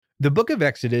The book of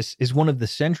Exodus is one of the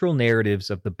central narratives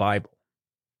of the Bible.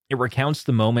 It recounts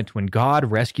the moment when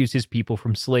God rescues his people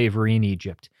from slavery in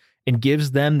Egypt and gives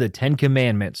them the 10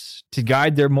 Commandments to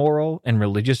guide their moral and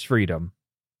religious freedom.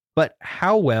 But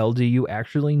how well do you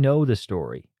actually know the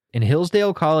story? In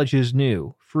Hillsdale College's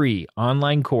new, free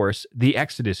online course, The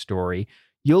Exodus Story,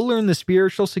 you'll learn the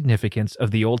spiritual significance of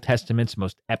the Old Testament's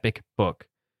most epic book.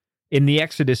 In The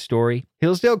Exodus Story,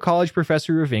 Hillsdale College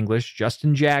professor of English,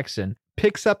 Justin Jackson,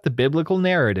 picks up the biblical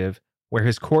narrative where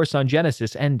his course on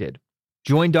Genesis ended.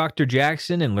 Join Dr.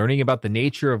 Jackson in learning about the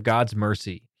nature of God's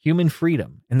mercy, human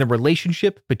freedom, and the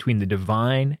relationship between the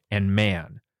divine and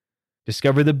man.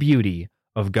 Discover the beauty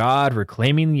of God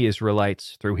reclaiming the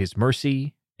Israelites through his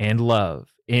mercy and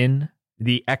love in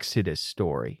The Exodus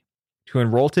Story. To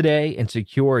enroll today and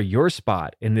secure your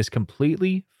spot in this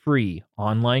completely free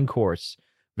online course,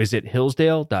 visit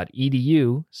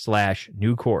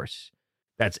hillsdale.edu/new course.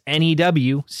 That's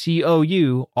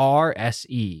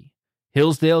NEWCOURSE.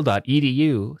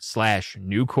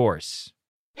 hillsdale.edu/new course.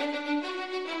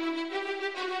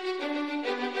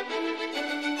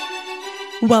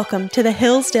 Welcome to the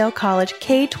Hillsdale College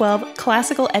K-12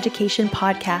 Classical Education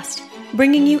Podcast,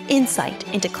 bringing you insight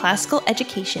into classical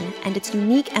education and its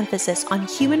unique emphasis on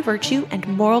human virtue and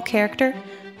moral character,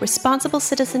 responsible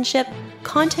citizenship,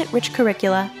 content-rich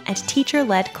curricula, and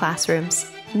teacher-led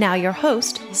classrooms. Now your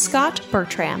host, Scott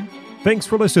Bertram. Thanks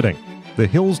for listening. The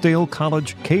Hillsdale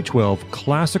College K-12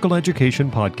 Classical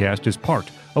Education Podcast is part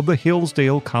of the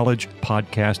Hillsdale College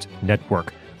Podcast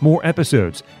Network. More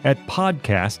episodes at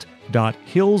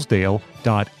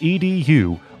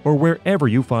podcast.hillsdale.edu or wherever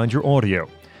you find your audio.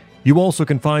 You also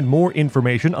can find more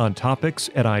information on topics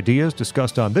and ideas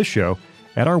discussed on this show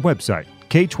at our website,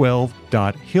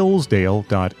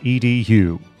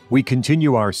 k12.hillsdale.edu. We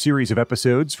continue our series of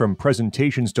episodes from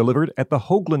presentations delivered at the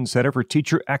Whalen Center for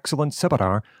Teacher Excellence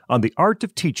seminar on the art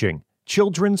of teaching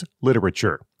children's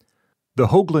literature. The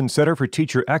Whalen Center for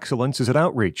Teacher Excellence is an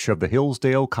outreach of the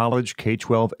Hillsdale College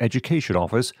K-12 Education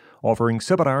Office, offering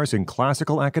seminars in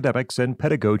classical academics and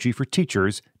pedagogy for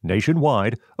teachers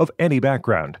nationwide of any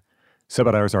background.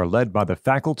 Seminars are led by the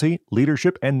faculty,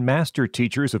 leadership, and master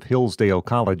teachers of Hillsdale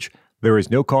College. There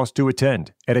is no cost to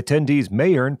attend, and attendees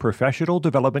may earn professional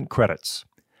development credits.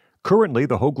 Currently,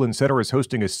 the Whalen Center is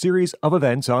hosting a series of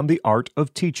events on the art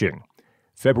of teaching.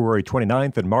 February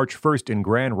 29th and March 1st in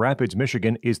Grand Rapids,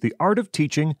 Michigan is the Art of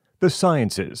Teaching, the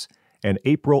Sciences, and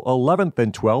April 11th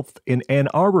and 12th in Ann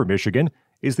Arbor, Michigan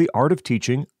is the Art of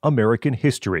Teaching, American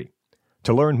History.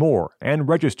 To learn more and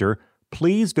register,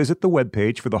 please visit the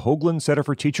webpage for the Whalen Center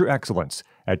for Teacher Excellence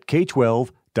at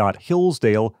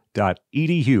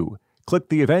k12.hillsdale.edu. Click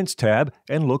the Events tab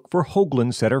and look for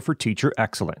Whalen Center for Teacher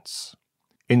Excellence.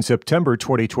 In September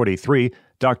 2023,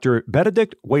 Dr.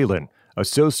 Benedict Whalen,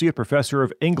 Associate Professor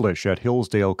of English at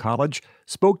Hillsdale College,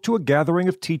 spoke to a gathering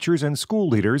of teachers and school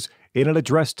leaders in an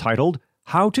address titled,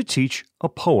 How to Teach a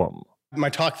Poem. My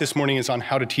talk this morning is on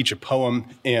how to teach a poem,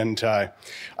 and I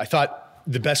thought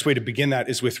the best way to begin that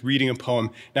is with reading a poem.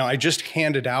 Now, I just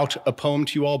handed out a poem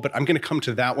to you all, but I'm going to come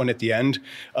to that one at the end.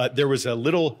 There was a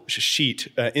little sheet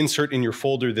insert in your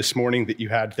folder this morning that you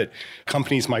had that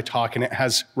accompanies my talk, and it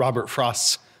has Robert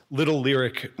Frost's little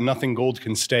lyric, Nothing Gold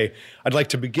Can Stay. I'd like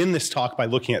to begin this talk by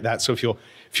looking at that, so if you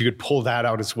could pull that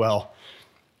out as well.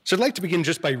 So I'd like to begin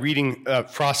just by reading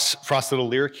Frost's little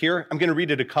lyric here. I'm going to read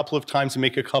it a couple of times and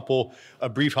make a couple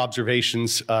of brief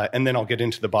observations, and then I'll get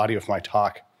into the body of my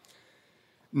talk.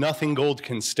 Nothing Gold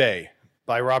Can Stay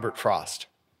by Robert Frost.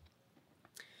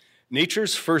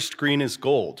 Nature's first green is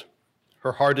gold,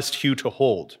 her hardest hue to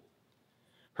hold.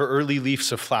 Her early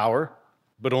leaf's a flower,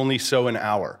 but only so an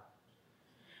hour.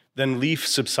 Then leaf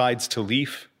subsides to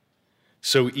leaf,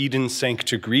 so Eden sank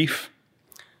to grief,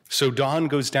 so dawn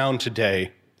goes down to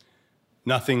day,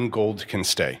 nothing gold can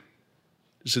stay.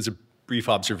 This is a brief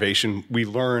observation. We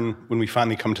learn when we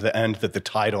finally come to the end that the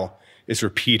title is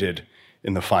repeated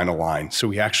in the final line. So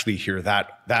we actually hear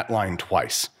that line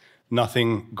twice.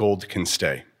 Nothing gold can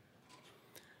stay.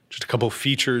 Just a couple of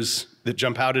features that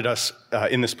jump out at us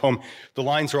in this poem. The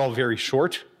lines are all very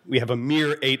short. We have a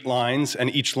mere 8 lines,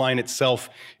 and each line itself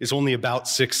is only about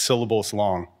 6 syllables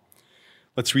long.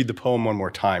 Let's read the poem one more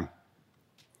time.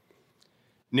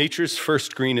 Nature's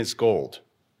first green is gold,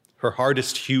 her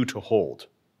hardest hue to hold.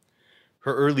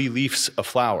 Her early leaf's a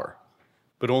flower,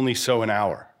 but only so an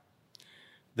hour.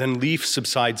 Then leaf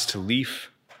subsides to leaf,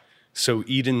 so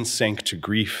Eden sank to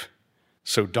grief,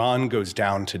 so dawn goes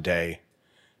down to day,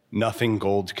 nothing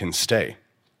gold can stay.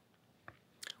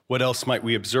 What else might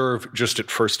we observe just at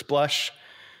first blush?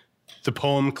 The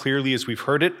poem, clearly as we've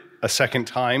heard it a second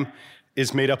time,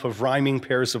 is made up of rhyming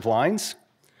pairs of lines.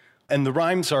 And the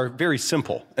rhymes are very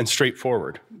simple and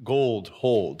straightforward. Gold,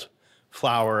 hold,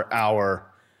 flower,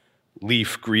 hour,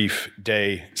 leaf, grief,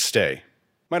 day, stay.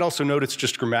 Might also notice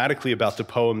just grammatically about the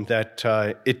poem that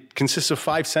it consists of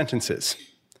 5 sentences.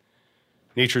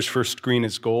 Nature's first green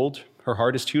is gold, her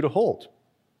hardest hue to hold.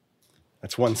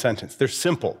 That's one sentence. They're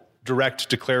simple, direct,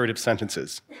 declarative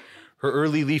sentences. Her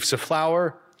early leaf's a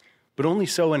flower, but only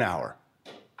so an hour.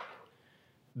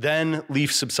 Then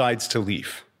leaf subsides to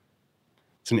leaf.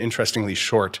 It's an interestingly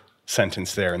short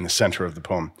sentence there in the center of the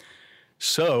poem.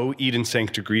 So Eden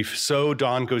sank to grief, so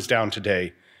dawn goes down to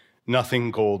day,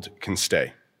 nothing gold can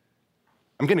stay.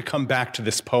 I'm going to come back to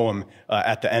this poem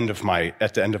at the end of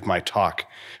my talk.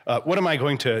 What am I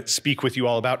going to speak with you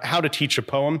all about? How to teach a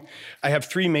poem. I have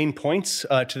 3 main points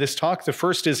to this talk. The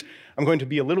first is I'm going to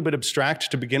be a little bit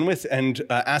abstract to begin with and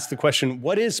ask the question,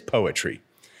 what is poetry?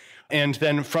 And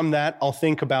then from that, I'll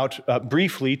think about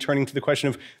briefly turning to the question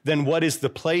of then what is the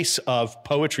place of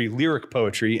poetry, lyric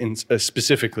poetry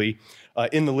specifically,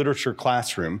 in the literature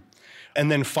classroom? And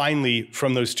then finally,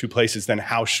 from those 2 places, then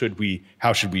how should we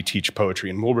teach poetry?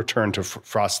 And we'll return to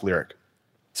Frost's lyric.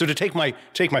 So to take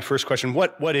my first question,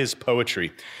 what is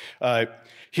poetry?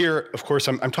 Here, of course,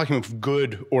 I'm talking of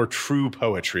good or true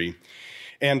poetry.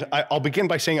 And I'll begin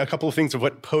by saying a couple of things of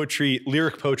what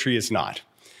lyric poetry is not.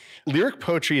 Lyric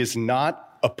poetry is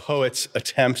not a poet's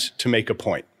attempt to make a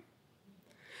point.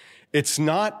 It's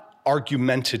not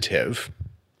argumentative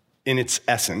in its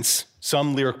essence.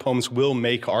 Some lyric poems will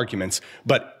make arguments,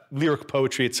 but lyric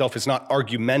poetry itself is not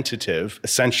argumentative,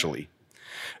 essentially.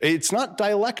 It's not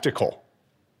dialectical.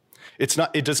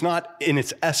 It does not, in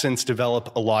its essence,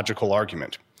 develop a logical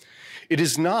argument. It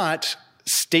is not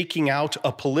staking out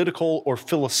a political or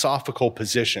philosophical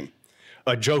position.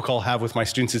 A joke I'll have with my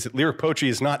students is that lyric poetry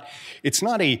is not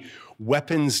a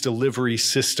weapons delivery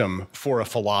system for a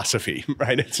philosophy,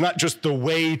 right? It's not just the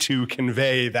way to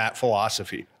convey that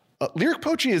philosophy. Lyric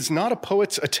poetry is not a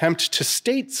poet's attempt to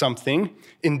state something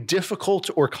in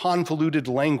difficult or convoluted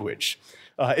language.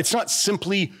 It's not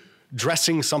simply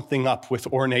dressing something up with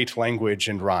ornate language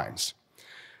and rhymes.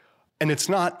 And it's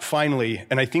not, finally,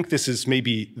 and I think this is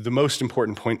maybe the most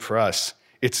important point for us,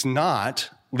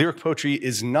 lyric poetry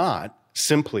is not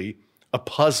simply a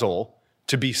puzzle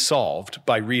to be solved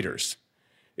by readers.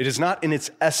 It is not in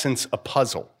its essence a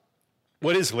puzzle.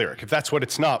 What is lyric? If that's what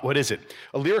it's not, what is it?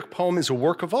 A lyric poem is a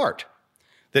work of art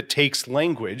that takes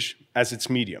language as its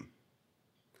medium,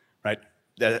 right?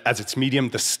 As its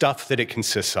medium, the stuff that it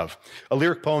consists of. A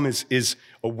lyric poem is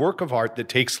a work of art that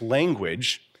takes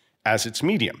language as its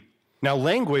medium. Now,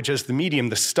 language as the medium,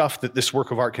 the stuff that this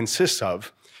work of art consists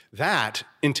of, that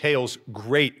entails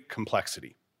great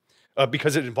complexity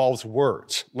because it involves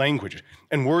words, language.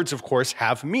 And words, of course,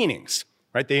 have meanings,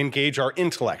 right? They engage our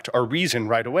intellect, our reason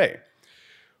right away.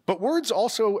 But words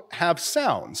also have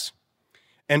sounds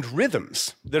and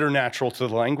rhythms that are natural to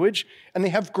the language, and they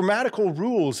have grammatical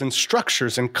rules and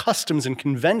structures and customs and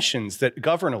conventions that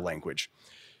govern a language.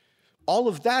 All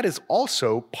of that is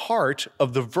also part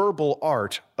of the verbal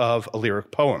art of a lyric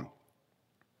poem.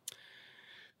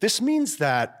 This means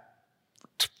that,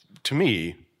 to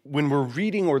me, when we're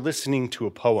reading or listening to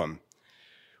a poem,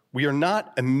 we are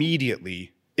not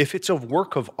immediately, if it's a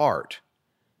work of art,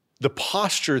 the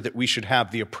posture that we should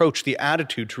have, the approach, the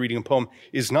attitude to reading a poem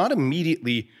is not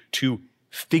immediately to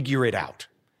figure it out.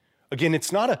 Again,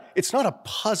 it's not a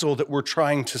puzzle that we're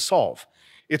trying to solve.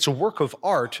 It's a work of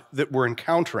art that we're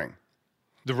encountering.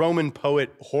 The Roman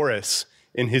poet Horace,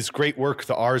 in his great work,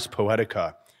 the Ars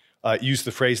Poetica, used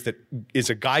the phrase that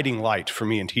is a guiding light for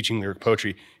me in teaching lyric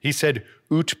poetry. He said,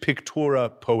 ut pictura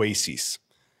poesis.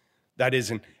 That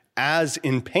is, as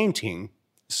in painting,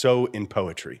 so in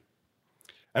poetry.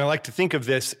 And I like to think of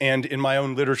this, and in my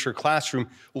own literature classroom,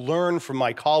 learn from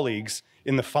my colleagues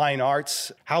in the fine arts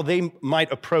how they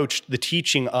might approach the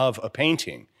teaching of a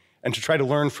painting, and to try to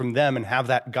learn from them and have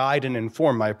that guide and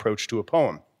inform my approach to a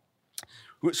poem.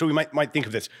 So we might think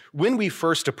of this. When we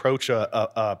first approach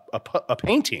a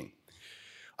painting,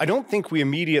 I don't think we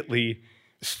immediately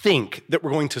think that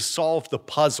we're going to solve the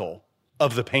puzzle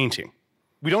of the painting.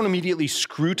 We don't immediately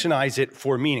scrutinize it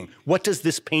for meaning. What does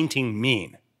this painting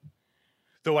mean?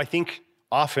 Though I think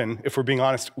often, if we're being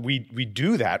honest, we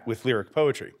do that with lyric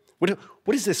poetry. What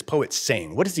is this poet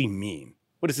saying? What does he mean?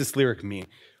 What does this lyric mean?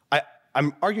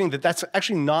 I'm arguing that that's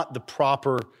actually not the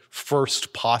proper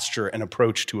first posture and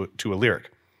approach to a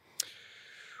lyric.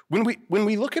 When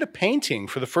we look at a painting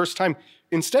for the first time,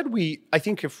 instead I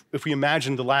think if we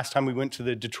imagine the last time we went to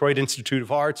the Detroit Institute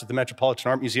of Arts at the Metropolitan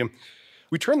Art Museum,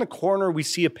 we turn the corner, we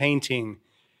see a painting,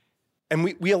 and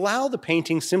we allow the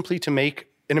painting simply to make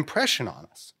an impression on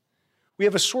us. We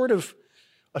have a sort of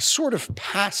a sort of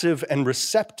passive and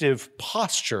receptive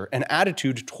posture and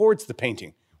attitude towards the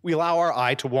painting. We allow our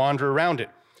eye to wander around it,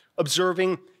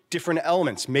 observing different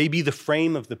elements. Maybe the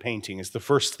frame of the painting is the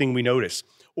first thing we notice,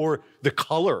 or the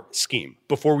color scheme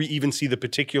before we even see the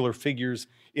particular figures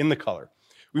in the color.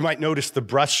 We might notice the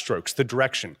brushstrokes, the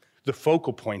direction, the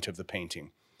focal point of the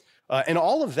painting. And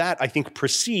all of that, I think,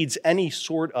 precedes any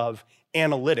sort of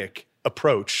analytic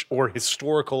approach or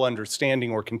historical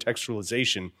understanding or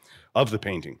contextualization of the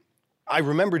painting. I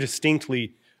remember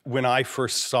distinctly when I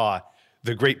first saw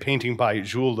the great painting by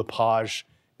Jules Lepage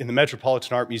in the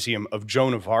Metropolitan Art Museum of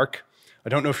Joan of Arc. I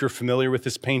don't know if you're familiar with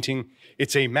this painting.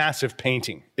 It's a massive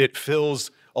painting. It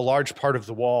fills a large part of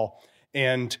the wall,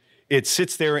 and it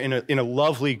sits there in a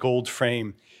lovely gold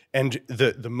frame. And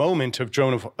the moment of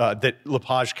that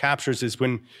Lepage captures is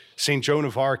when St. Joan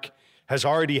of Arc has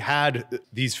already had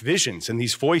these visions and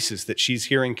these voices that she's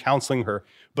hearing counseling her,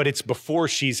 but it's before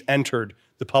she's entered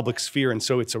the public sphere. And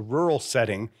so it's a rural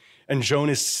setting, and Joan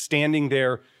is standing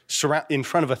there in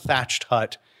front of a thatched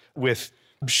hut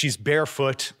she's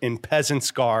barefoot in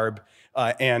peasant's garb,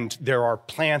 and there are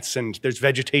plants and there's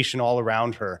vegetation all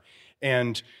around her.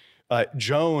 And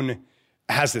Joan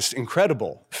has this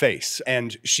incredible face,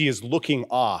 and she is looking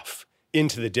off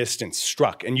into the distance,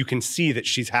 struck, and you can see that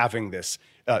she's having this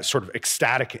sort of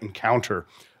ecstatic encounter.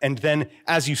 And then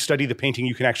as you study the painting,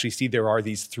 you can actually see there are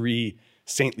these three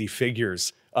saintly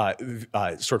figures,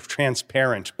 sort of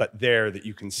transparent, but there that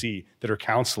you can see that are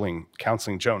counseling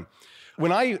Joan.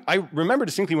 When I remember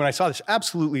distinctly when I saw this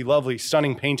absolutely lovely,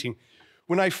 stunning painting,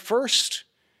 when I first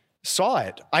saw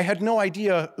it, I had no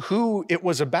idea who it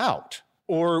was about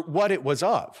or what it was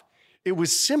of. It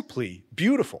was simply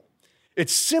beautiful. It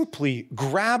simply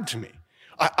grabbed me.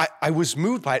 I was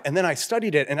moved by it, and then I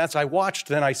studied it, and as I watched,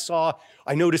 then I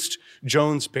noticed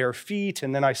Joan's bare feet,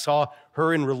 and then I saw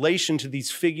her in relation to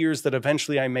these figures that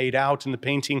eventually I made out in the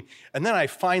painting, and then I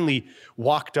finally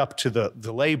walked up to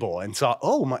the label and saw,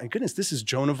 oh my goodness, this is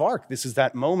Joan of Arc. This is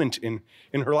that moment in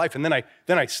her life, and then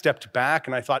I stepped back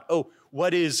and I thought, oh,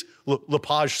 what is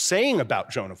Lepage saying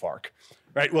about Joan of Arc?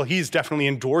 Right? Well, he's definitely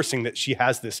endorsing that she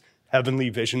has this heavenly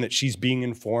vision, that she's being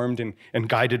informed and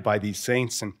guided by these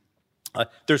saints. And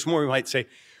there's more we might say.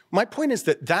 My point is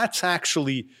that that's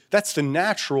the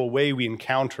natural way we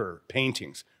encounter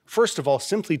paintings. First of all,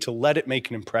 simply to let it make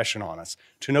an impression on us,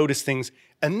 to notice things,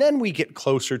 and then we get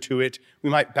closer to it. We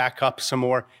might back up some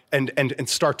more and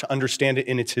start to understand it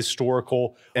in its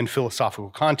historical and philosophical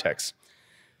context.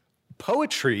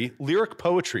 Poetry, lyric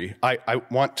poetry, I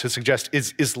want to suggest,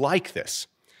 is like this.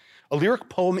 A lyric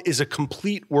poem is a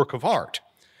complete work of art,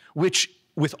 which,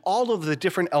 with all of the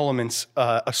different elements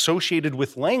associated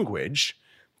with language,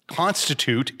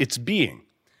 constitute its being.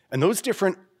 And those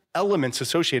different elements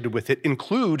associated with it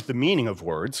include the meaning of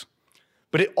words,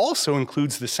 but it also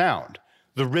includes the sound,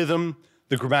 the rhythm,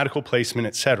 the grammatical placement,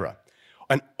 etc.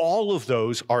 And all of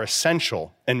those are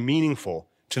essential and meaningful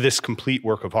to this complete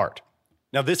work of art.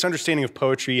 Now, this understanding of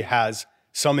poetry has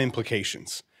some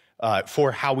implications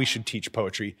for how we should teach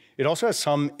poetry. It also has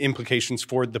some implications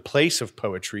for the place of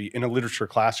poetry in a literature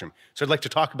classroom. So I'd like to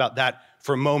talk about that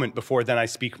for a moment before then I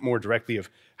speak more directly of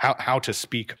how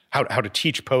to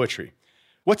teach poetry.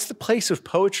 What's the place of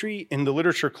poetry in the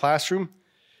literature classroom?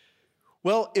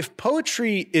 Well, if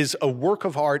poetry is a work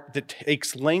of art that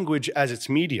takes language as its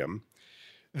medium,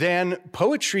 then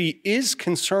poetry is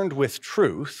concerned with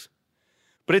truth,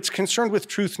 but it's concerned with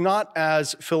truth not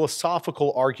as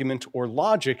philosophical argument or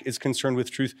logic is concerned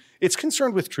with truth. It's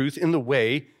concerned with truth in the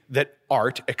way that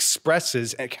art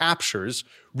expresses and captures,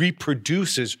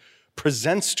 reproduces,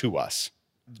 presents to us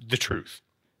the truth.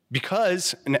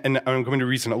 Because, and I'm going to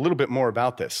reason a little bit more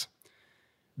about this,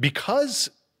 because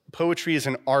poetry is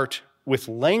an art with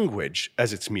language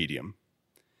as its medium,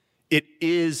 it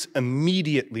is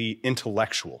immediately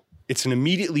intellectual. It's an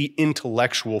immediately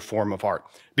intellectual form of art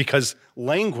because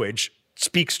language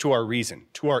speaks to our reason,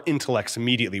 to our intellects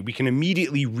immediately. We can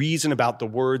immediately reason about the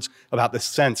words, about the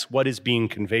sense, what is being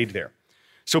conveyed there.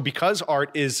 So because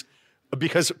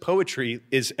poetry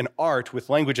is an art with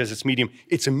language as its medium,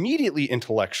 it's immediately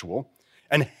intellectual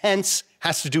and hence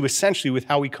has to do essentially with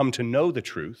how we come to know the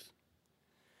truth.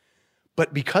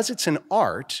 But because it's an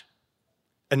art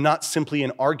and not simply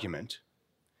an argument,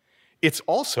 it's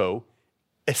also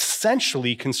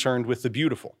essentially concerned with the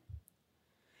beautiful.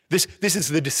 This is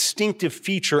the distinctive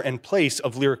feature and place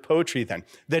of lyric poetry then,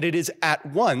 that it is at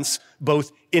once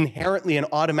both inherently and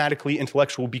automatically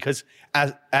intellectual because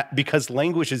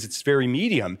language is its very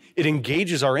medium, it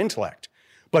engages our intellect.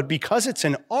 But because it's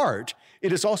an art,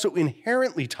 it is also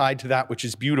inherently tied to that which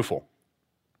is beautiful.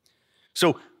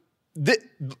 So The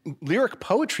lyric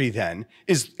poetry, then,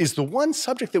 is the one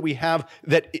subject that we have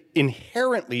that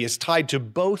inherently is tied to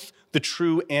both the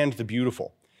true and the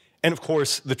beautiful. And of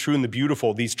course, the true and the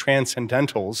beautiful, these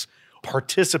transcendentals,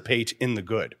 participate in the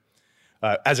good.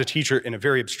 As a teacher, in a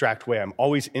very abstract way, I'm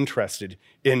always interested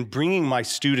in bringing my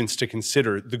students to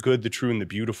consider the good, the true, and the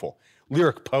beautiful.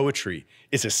 Lyric poetry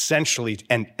is essentially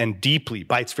and deeply,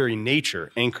 by its very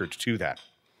nature, anchored to that.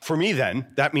 For me, then,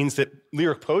 that means that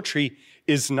lyric poetry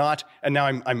is not, and now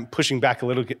I'm pushing back a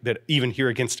little bit even here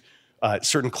against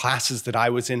certain classes that I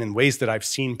was in and ways that I've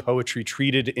seen poetry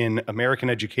treated in American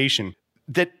education,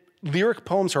 that lyric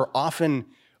poems are often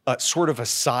sort of a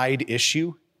side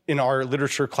issue in our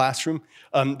literature classroom,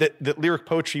 that lyric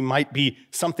poetry might be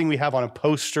something we have on a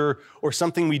poster or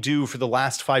something we do for the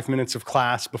last 5 minutes of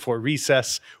class before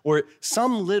recess, or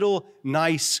some little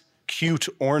nice, cute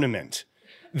ornament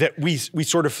that we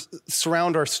sort of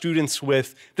surround our students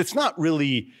with that's not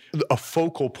really a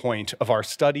focal point of our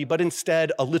study, but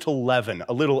instead a little leaven,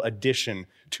 a little addition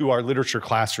to our literature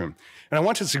classroom. And I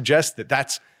want to suggest that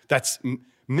that's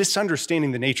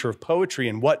misunderstanding the nature of poetry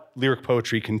and what lyric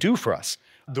poetry can do for us,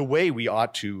 the way we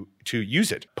ought to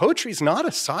use it. Poetry is not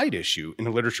a side issue in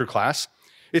a literature class.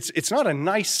 It's not a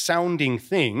nice sounding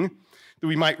thing that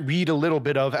we might read a little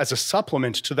bit of as a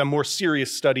supplement to the more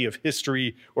serious study of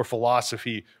history or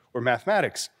philosophy or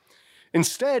mathematics.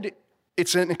 Instead,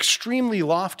 it's an extremely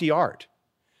lofty art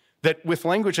that, with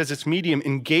language as its medium,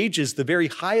 engages the very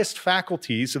highest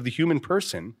faculties of the human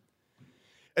person,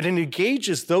 and it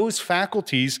engages those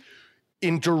faculties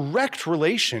in direct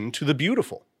relation to the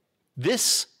beautiful.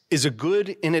 This is a good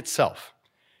in itself.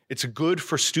 It's a good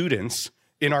for students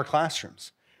in our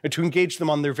classrooms, and to engage them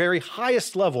on their very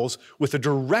highest levels with a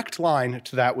direct line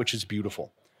to that which is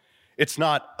beautiful. It's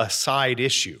not a side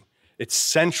issue. It's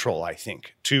central, I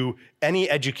think, to any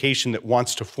education that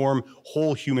wants to form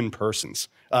whole human persons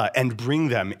and bring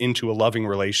them into a loving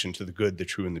relation to the good, the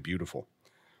true, and the beautiful.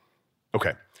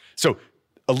 Okay, so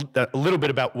a little bit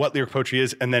about what lyric poetry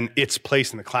is and then its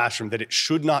place in the classroom, that it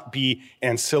should not be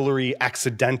ancillary,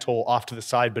 accidental, off to the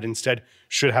side, but instead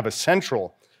should have a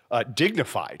central,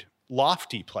 dignified,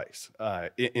 lofty place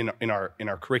in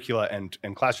our curricula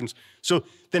and classrooms. So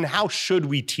then how should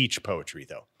we teach poetry,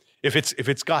 though? If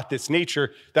it's got this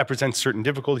nature, that presents certain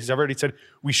difficulties. I've already said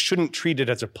we shouldn't treat it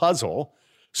as a puzzle.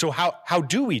 So how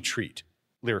do we treat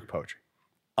lyric poetry?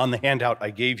 On the handout I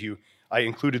gave you, I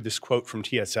included this quote from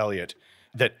T.S. Eliot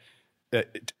that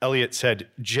Eliot said,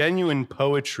 "Genuine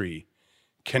poetry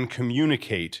can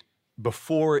communicate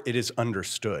before it is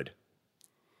understood."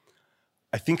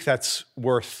 I think that's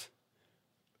worth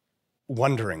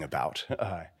wondering about.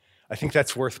 I think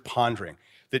that's worth pondering,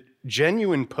 that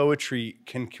genuine poetry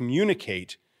can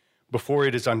communicate before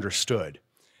it is understood.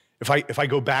 If I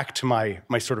go back to my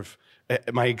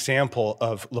example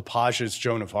of Lepage's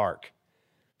Joan of Arc,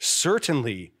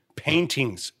 certainly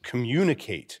paintings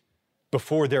communicate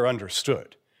before they're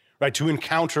understood, right? To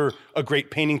encounter a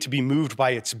great painting, to be moved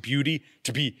by its beauty,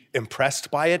 to be impressed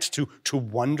by it, to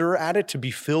wonder at it, to be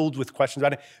filled with questions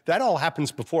about it, that all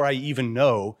happens before I even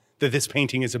know that this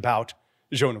painting is about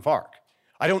Joan of Arc.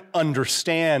 I don't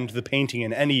understand the painting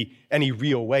in any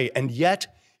real way, and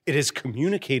yet it has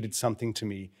communicated something to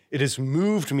me. It has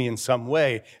moved me in some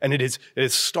way, and it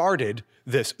has started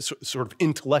this sort of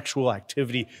intellectual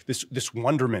activity, this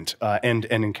wonderment and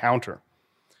encounter.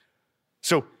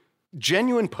 So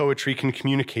genuine poetry can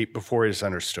communicate before it is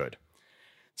understood.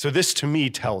 So this, to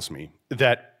me, tells me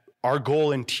that our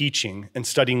goal in teaching and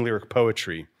studying lyric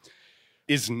poetry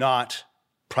is not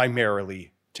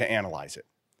primarily to analyze it.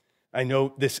 I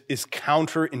know this is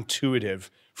counterintuitive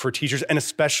for teachers, and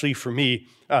especially for me.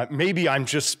 Maybe I'm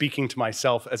just speaking to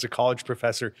myself as a college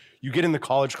professor. You get in the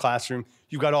college classroom,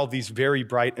 you've got all these very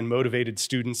bright and motivated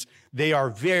students. They are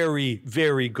very,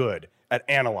 very good at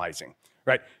analyzing,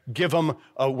 right? Give them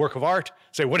a work of art,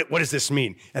 say, what does this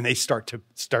mean? And they start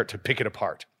to pick it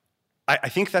apart. I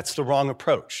think that's the wrong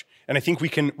approach. And I think we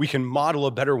can model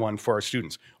a better one for our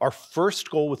students. Our first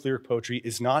goal with lyric poetry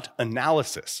is not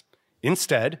analysis.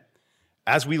 Instead,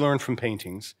 as we learn from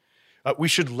paintings, we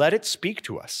should let it speak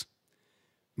to us,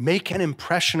 make an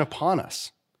impression upon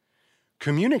us,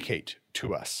 communicate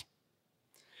to us.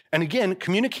 And again,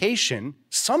 communication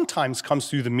sometimes comes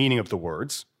through the meaning of the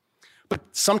words, but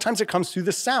sometimes it comes through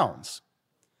the sounds,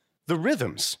 the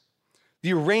rhythms,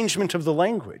 the arrangement of the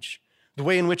language, the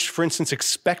way in which, for instance,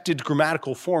 expected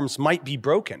grammatical forms might be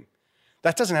broken.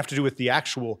 That doesn't have to do with the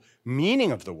actual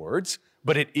meaning of the words,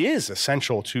 but it is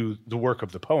essential to the work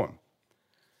of the poem.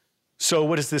 So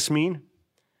what does this mean?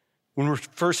 When we're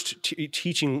first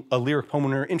teaching a lyric poem,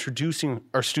 when we're introducing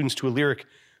our students to a lyric,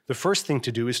 the first thing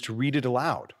to do is to read it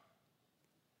aloud.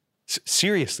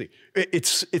 Seriously,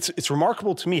 it's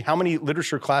remarkable to me how many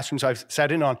literature classrooms I've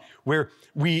sat in on where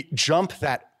we jump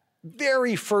that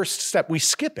very first step. We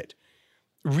skip it,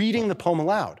 reading the poem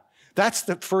aloud. That's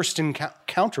the first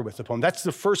encounter with the poem. That's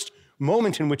the first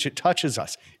moment in which it touches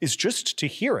us, is just to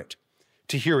hear it,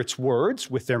 to hear its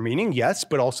words with their meaning, yes,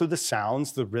 but also the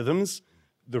sounds, the rhythms,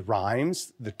 the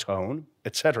rhymes, the tone,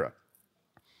 etc.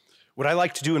 What I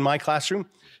like to do in my classroom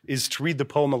is to read the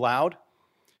poem aloud,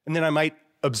 and then I might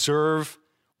observe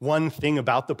one thing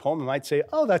about the poem. I might say,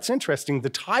 oh, that's interesting. The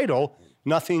title,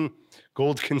 Nothing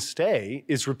Gold Can Stay,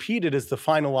 is repeated as the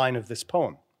final line of this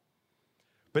poem.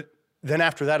 But then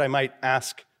after that, I might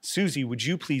ask Susie, would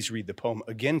you please read the poem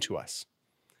again to us?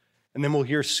 And then we'll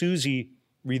hear Susie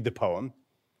read the poem.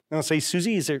 And I'll say,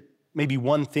 Susie, is there maybe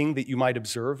one thing that you might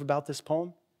observe about this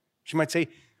poem? She might say,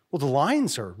 well, the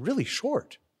lines are really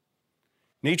short.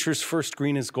 Nature's first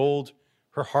green is gold,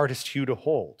 her hardest hue to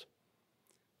hold.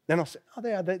 Then I'll say, oh,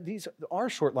 yeah, these are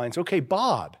short lines. Okay,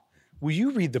 Bob, will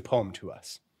you read the poem to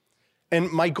us?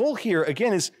 And my goal here,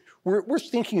 again, is we're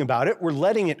thinking about it. We're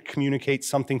letting it communicate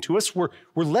something to us. We're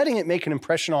letting it make an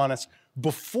impression on us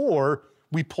before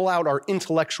we pull out our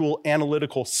intellectual,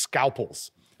 analytical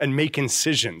scalpels and make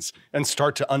incisions and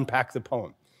start to unpack the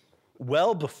poem.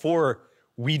 Well before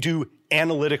we do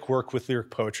analytic work with lyric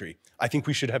poetry, I think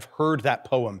we should have heard that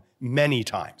poem many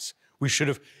times. We should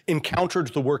have encountered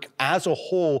the work as a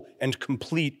whole and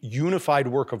complete, unified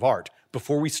work of art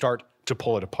before we start to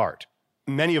pull it apart.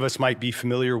 Many of us might be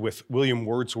familiar with William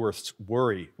Wordsworth's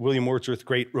Worry. William Wordsworth,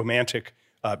 great romantic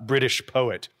British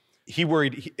poet. He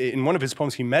worried, in one of his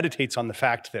poems, he meditates on the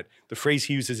fact that the phrase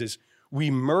he uses is,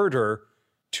 we murder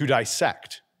to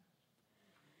dissect.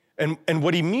 And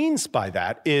what he means by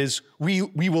that is we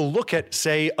will look at,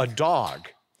 say, a dog,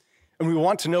 and we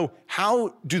want to know,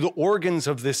 how do the organs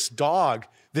of this dog,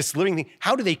 this living thing,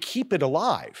 how do they keep it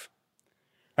alive?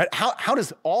 Right? How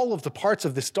does all of the parts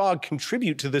of this dog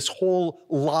contribute to this whole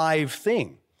live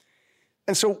thing?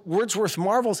 And so Wordsworth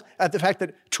marvels at the fact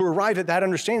that to arrive at that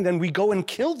understanding, then we go and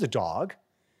kill the dog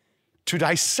to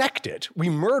dissect it. We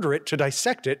murder it to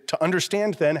dissect it, to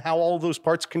understand then how all those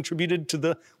parts contributed to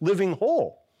the living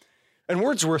whole. And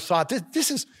Wordsworth thought,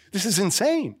 this is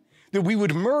insane, that we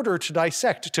would murder to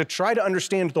dissect, to try to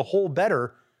understand the whole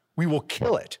better. We will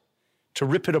kill it, to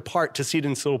rip it apart, to see it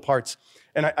in its little parts.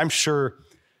 And I'm sure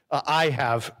I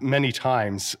have many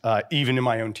times, even in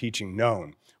my own teaching,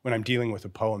 known when I'm dealing with a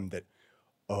poem that,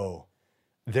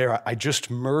 I just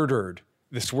murdered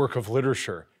this work of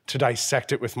literature to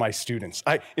dissect it with my students.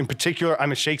 In particular,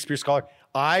 I'm a Shakespeare scholar.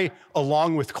 I,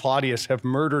 along with Claudius, have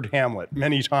murdered Hamlet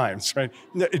many times, right?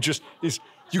 It just is,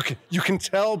 you can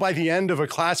tell by the end of a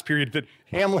class period that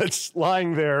Hamlet's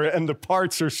lying there and the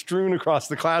parts are strewn across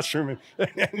the classroom,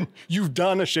 and you've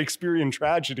done a Shakespearean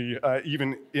tragedy,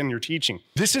 even in your teaching.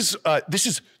 This is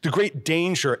the great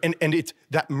danger, and it's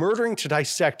that murdering to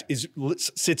dissect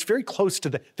sits very close to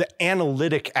the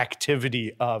analytic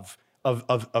activity of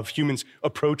humans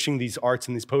approaching these arts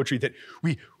and this poetry, that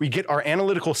we get our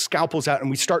analytical scalpels out and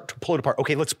we start to pull it apart.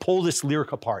 Okay, let's pull this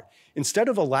lyric apart. Instead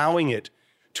of allowing it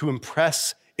to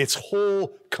impress its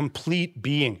whole complete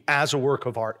being as a work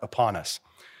of art upon us.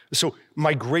 So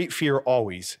my great fear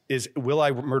always is, will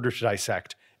I murder to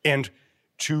dissect? And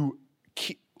to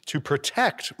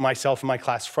protect myself and my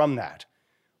class from that,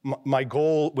 my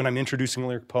goal when I'm introducing a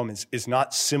lyric poem is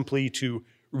not simply to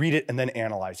read it and then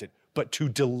analyze it, but to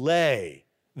delay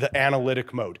the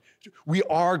analytic mode. We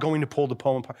are going to pull the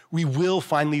poem apart. We will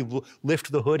finally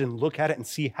lift the hood and look at it and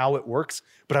see how it works,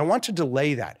 but I want to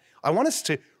delay that. I want us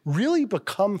to really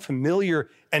become familiar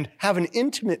and have an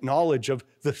intimate knowledge of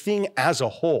the thing as a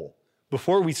whole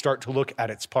before we start to look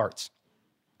at its parts.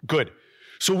 Good.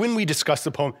 So when we discuss the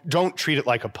poem, don't treat it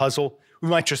like a puzzle. We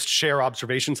might just share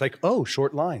observations like, oh,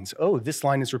 short lines. Oh, this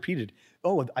line is repeated.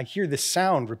 Oh, I hear this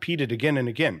sound repeated again and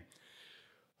again.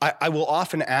 I will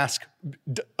often ask,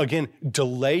 again,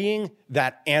 delaying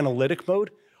that analytic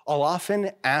mode, I'll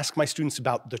often ask my students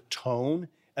about the tone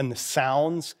and the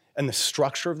sounds and the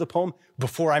structure of the poem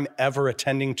before I'm ever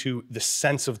attending to the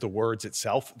sense of the words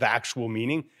itself, the actual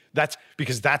meaning. That's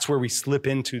because that's where we slip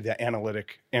into the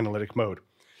analytic mode.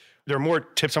 There are more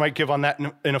tips I might give on that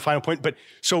in a final point, but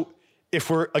so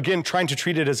if we're, again, trying to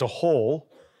treat it as a whole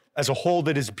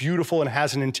that is beautiful and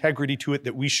has an integrity to it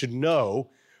that we should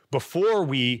know before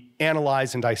we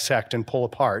analyze and dissect and pull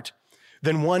apart,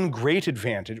 then one great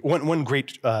advantage, one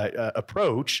great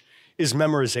approach is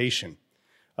memorization.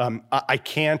 I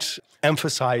can't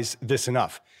emphasize this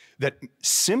enough, that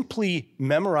simply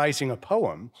memorizing a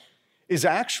poem is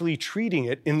actually treating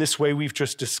it in this way we've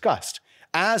just discussed,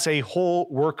 as a whole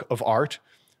work of art,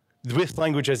 with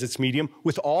language as its medium,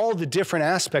 with all the different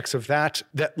aspects of that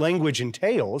language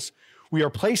entails, we are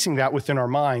placing that within our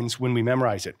minds when we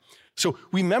memorize it. So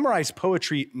we memorize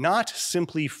poetry not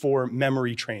simply for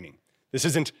memory training. This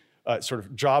isn't sort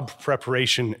of job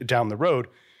preparation down the road.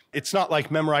 It's not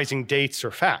like memorizing dates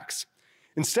or facts.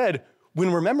 Instead,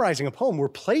 when we're memorizing a poem, we're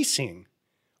placing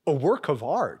a work of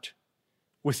art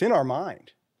within our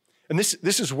mind. And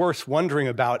this is worth wondering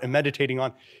about and meditating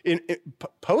on.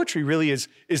 Poetry really is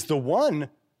the one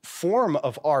form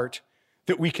of art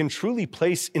that we can truly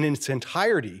place in its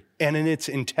entirety and in its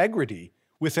integrity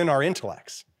within our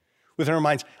intellects, within our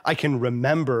minds. I can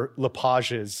remember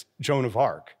Lepage's Joan of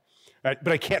Arc, right?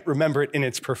 But I can't remember it in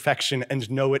its perfection and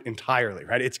know it entirely,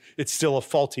 right? It's still a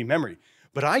faulty memory.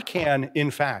 But I can, in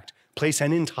fact, place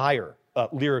an entire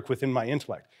lyric within my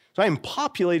intellect. So I am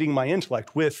populating my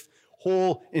intellect with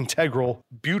whole, integral,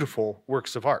 beautiful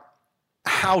works of art.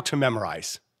 How to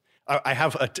memorize. I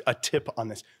have a tip on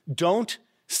this. Don't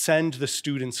send the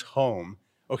students home,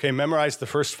 okay, memorize the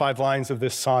first 5 lines of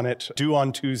this sonnet, due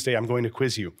on Tuesday, I'm going to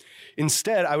quiz you.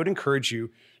 Instead, I would encourage you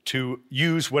to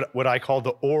use what I call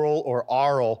the oral or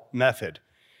aural method.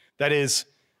 That is,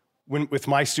 with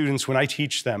my students, when I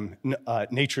teach them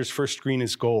nature's first green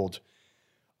is gold,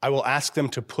 I will ask them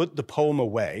to put the poem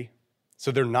away,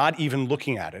 so they're not even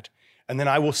looking at it, and then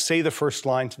I will say the first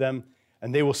line to them,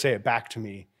 and they will say it back to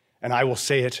me, and I will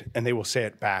say it, and they will say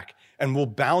it back. And we'll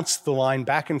bounce the line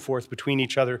back and forth between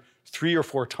each other 3 or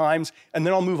 4 times, and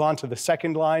then I'll move on to the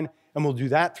second line, and we'll do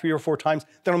that 3 or 4 times.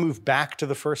 Then I'll move back to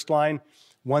the first line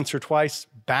once or twice,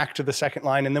 back to the second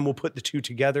line, and then we'll put the 2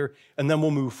 together, and then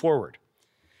we'll move forward.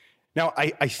 Now,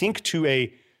 I think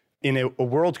in a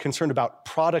world concerned about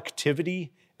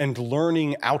productivity and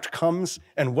learning outcomes,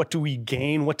 and what do we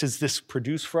gain, what does this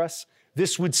produce for us,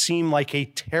 this would seem like a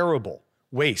terrible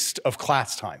waste of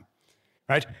class time,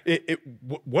 right?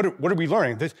 What are we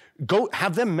learning? Go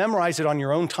have them memorize it on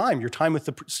your own time. Your time with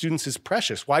the students is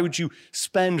precious. Why would you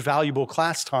spend valuable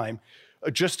class time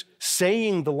just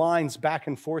saying the lines back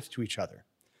and forth to each other?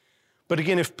 But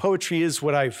again, if poetry is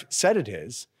what I've said it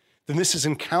is, then this is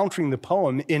encountering the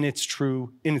poem in its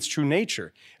true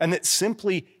nature. And that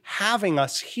simply having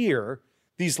us hear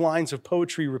these lines of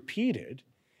poetry repeated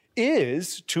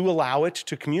is to allow it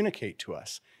to communicate to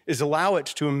us, is allow it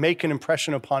to make an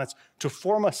impression upon us, to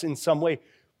form us in some way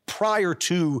prior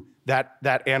to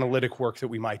that analytic work that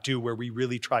we might do, where we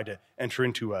really try to enter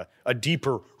into a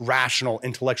deeper, rational,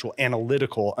 intellectual,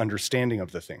 analytical understanding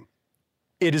of the thing.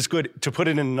 It is good to put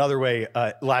it in another way.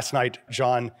 Last night,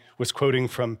 John was quoting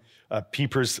from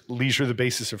Pieper's Leisure, the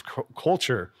Basis of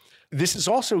Culture. This is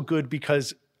also good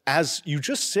because as you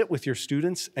just sit with your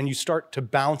students and you start to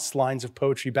bounce lines of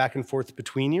poetry back and forth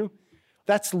between you,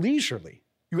 that's leisurely.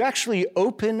 You actually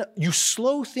you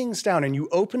slow things down and you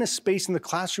open a space in the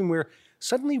classroom where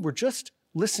suddenly we're just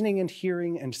listening and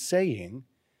hearing and saying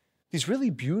these really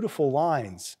beautiful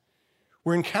lines.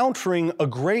 We're encountering a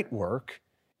great work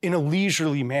in a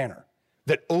leisurely manner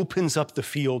that opens up the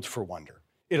field for wonder.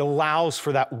 It allows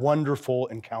for that wonderful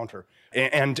encounter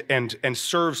and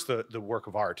serves the work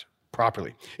of art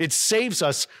properly. It saves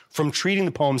us from treating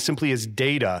the poem simply as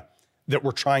data that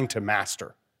we're trying to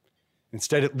master.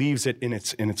 Instead, it leaves it in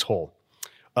its whole.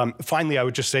 Finally, I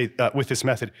would just say with this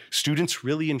method, students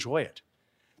really enjoy it.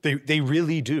 They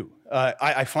really do.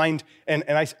 I find, and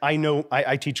I know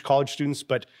I teach college students,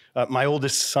 but my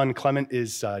oldest son, Clement,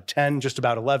 is 10, just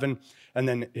about 11. And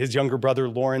then his younger brother,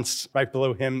 Lawrence, right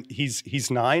below him,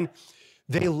 he's 9.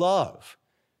 They love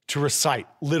to recite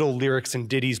little lyrics and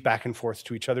ditties back and forth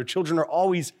to each other. Children are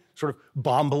always sort of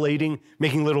bombulating,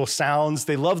 making little sounds.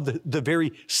 They love the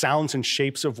very sounds and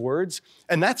shapes of words.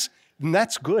 And that's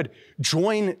good.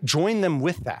 Join them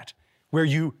with that, where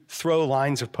you throw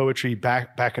lines of poetry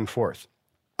back and forth.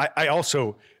 I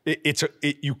also,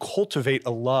 you cultivate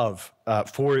a love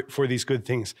for these good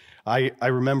things. I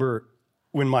remember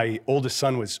when my oldest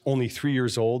son was only 3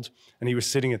 years old, and he was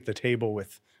sitting at the table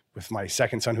with my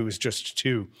second son, who was just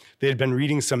 2. They had been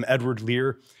reading some Edward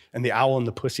Lear and The Owl and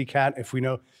the Pussycat, if we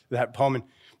know that poem. And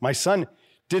my son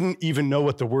didn't even know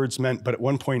what the words meant, but at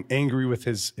one point, angry with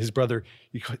his brother,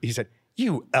 he said,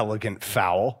 "You elegant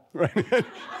fowl," right?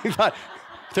 He thought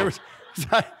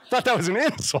that was an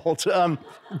insult.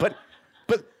 But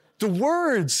the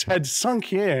words had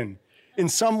sunk in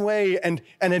some way and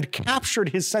had captured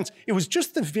his sense. It was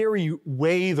just the very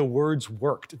way the words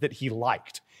worked that he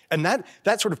liked. And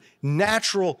that sort of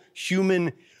natural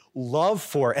human love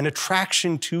for and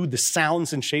attraction to the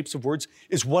sounds and shapes of words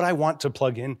is what I want to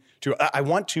plug in to. I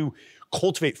want to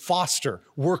cultivate, foster,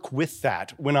 work with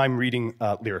that when I'm reading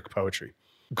lyric poetry.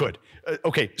 Good.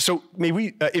 Okay, so may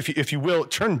we, if you will,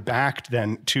 turn back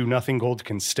then to Nothing Gold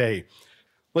Can Stay.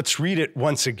 Let's read it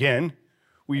once again.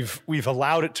 We've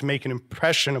allowed it to make an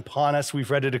impression upon us.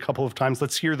 We've read it a couple of times.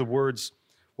 Let's hear the words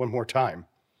one more time.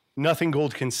 Nothing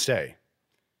gold can stay.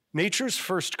 Nature's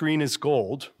first green is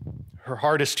gold, her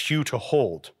hardest hue to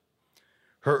hold.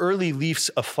 Her early leaf's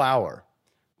a flower,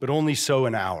 but only so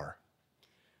an hour.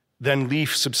 Then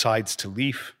leaf subsides to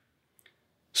leaf.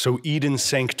 So Eden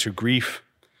sank to grief.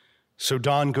 So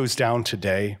dawn goes down to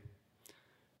day.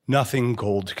 Nothing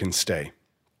gold can stay.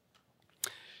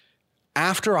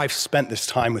 After I've spent this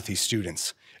time with these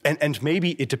students, and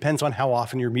maybe it depends on how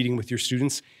often you're meeting with your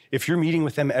students. If you're meeting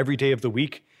with them every day of the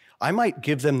week, I might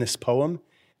give them this poem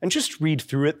and just read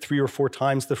through it 3 or 4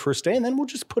 times the first day, and then we'll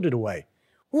just put it away.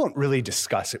 We won't really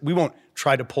discuss it. We won't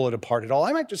try to pull it apart at all.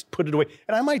 I might just put it away,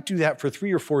 and I might do that for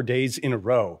 3 or 4 days in a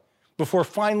row before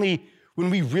finally, when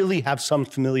we really have some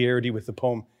familiarity with the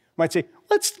poem, I might say,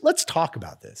 let's talk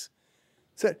about this.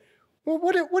 So, well,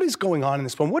 what is going on in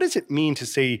this poem? What does it mean to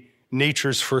say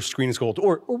nature's first green is gold?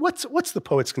 Or what's the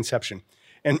poet's conception?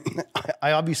 And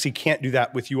I obviously can't do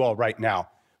that with you all right now,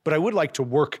 but I would like to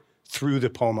work through the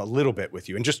poem a little bit with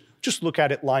you and just look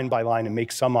at it line by line and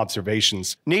make some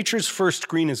observations. Nature's first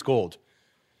green is gold.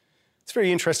 It's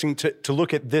very interesting to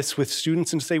look at this with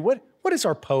students and say, what is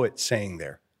our poet saying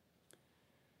there?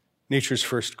 Nature's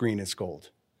first green is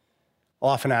gold. I'll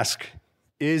often ask,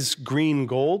 is green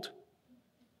gold?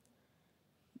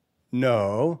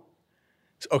 No.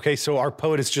 Okay, so our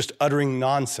poet is just uttering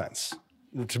nonsense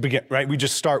to begin, right? We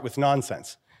just start with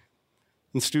nonsense.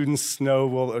 And students know,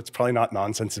 well, it's probably not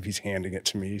nonsense if he's handing it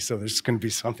to me, so there's going to be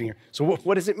something here. So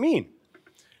what does it mean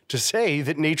to say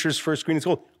that nature's first green is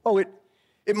gold? Oh,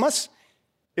 it must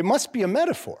be a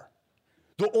metaphor.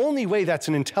 The only way that's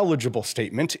an intelligible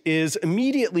statement is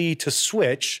immediately to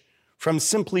switch from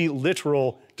simply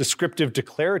literal, descriptive,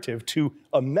 declarative to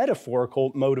a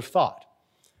metaphorical mode of thought,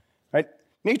 right?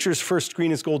 Nature's first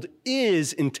green is gold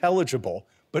is intelligible,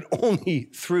 but only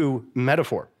through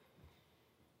metaphor.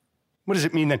 What does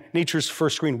it mean then? Nature's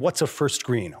first green. What's a first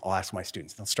green? I'll ask my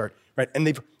students. They'll start, right? And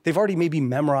they've already maybe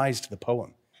memorized the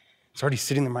poem. It's already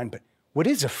sitting in their mind, but what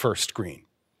is a first green?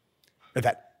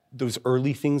 Those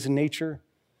early things in nature,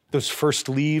 those first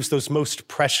leaves, those most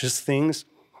precious things,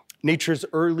 nature's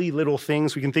early little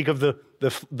things. We can think of the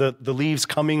leaves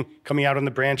coming out on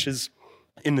the branches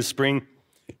in the spring.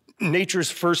 Nature's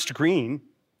first green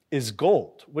is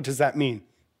gold. What does that mean?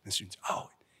 And the students,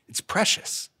 it's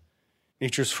precious.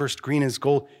 Nature's first green is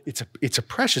gold. It's a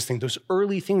precious thing. Those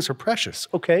early things are precious.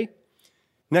 Okay.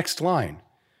 Next line.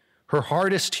 Her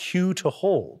hardest hue to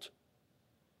hold.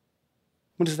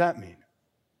 What does that mean?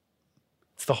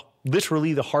 It's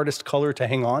literally the hardest color to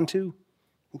hang on to.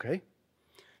 Okay.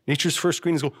 Nature's first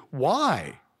green is gold.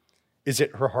 Why is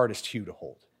it her hardest hue to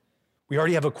hold? We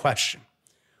already have a question.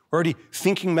 We're already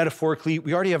thinking metaphorically.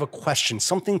 We already have a question,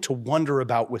 something to wonder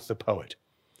about with the poet.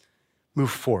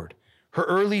 Move forward. Her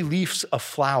early leaf's a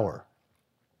flower.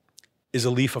 Is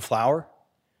a leaf a flower?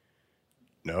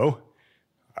 No.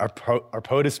 Our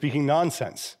poet is speaking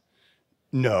nonsense.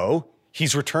 No.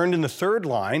 He's returned in the third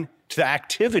line to the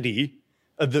activity,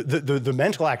 the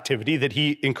mental activity that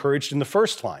he encouraged in the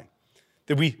first line,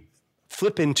 that we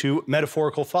flip into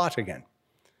metaphorical thought again.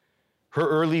 Her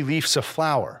early leaf's a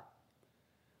flower.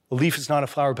 A leaf is not a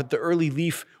flower, but the early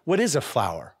leaf, what is a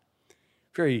flower?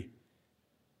 Very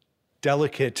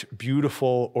delicate,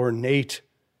 beautiful, ornate,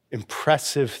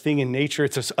 impressive thing in nature.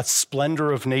 It's a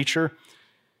splendor of nature.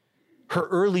 Her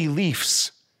early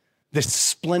leaves, this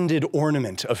splendid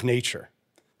ornament of nature,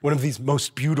 one of these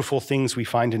most beautiful things we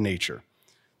find in nature.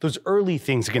 Those early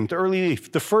things, again, the early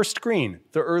leaf, the first green,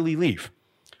 the early leaf.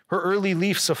 Her early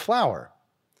leaf's a flower,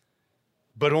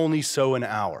 but only so an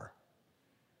hour.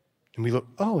 And we look,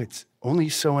 it's only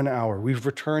so an hour. We've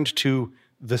returned to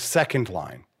the second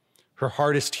line. Her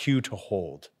hardest hue to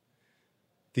hold.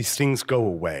 These things go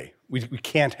away. We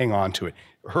can't hang on to it.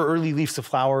 Her early leaf's a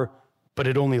flower, but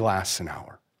it only lasts an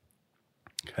hour.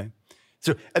 Okay?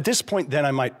 So at this point, then I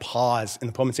might pause in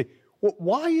the poem and say, well,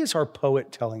 why is our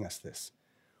poet telling us this?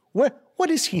 What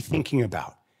is he thinking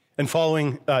about? And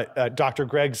following Dr.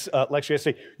 Gregg's lecture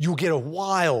yesterday, you'll get a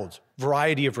wild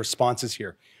variety of responses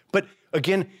here. But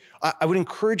again, I would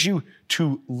encourage you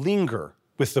to linger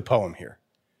with the poem here.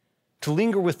 To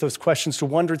linger with those questions, to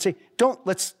wonder and say,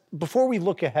 before we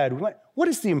look ahead, what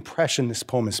is the impression this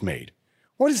poem has made?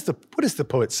 What is the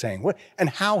poet saying? And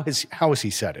how has he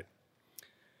said it?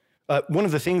 One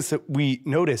of the things that we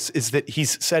notice is that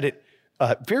he's said it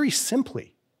very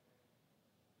simply.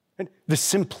 And the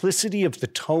simplicity of the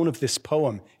tone of this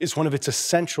poem is one of its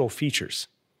essential features.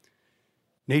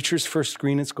 Nature's first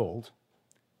green is gold,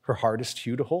 her hardest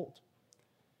hue to hold.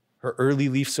 Her early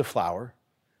leaf's a flower,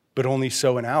 but only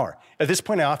so an hour. At this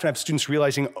point, I often have students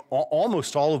realizing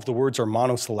almost all of the words are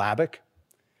monosyllabic.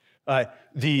 The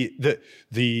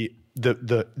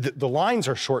lines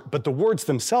are short, but the words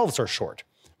themselves are short.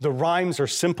 The rhymes are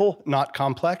simple, not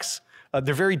complex.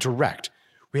 They're very direct.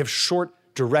 We have short,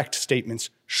 direct statements,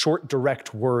 short,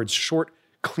 direct words, short,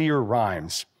 clear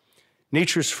rhymes.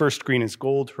 Nature's first green is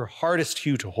gold, her hardest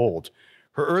hue to hold.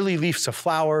 Her early leaf's a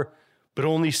flower, but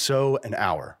only so an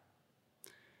hour.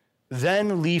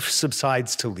 Then leaf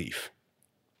subsides to leaf.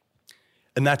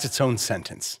 And that's its own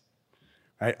sentence.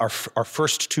 Right? Our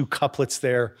first two couplets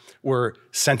there were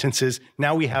sentences.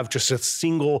 Now we have just a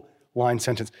single line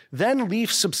sentence. Then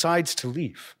leaf subsides to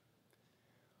leaf.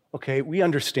 Okay, we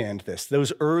understand this.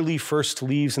 Those early first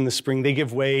leaves in the spring, they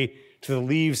give way to the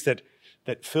leaves that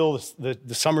fill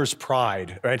the summer's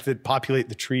pride, right? That populate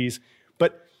the trees.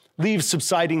 But leaves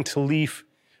subsiding to leaf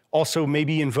also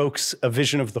maybe invokes a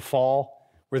vision of the fall,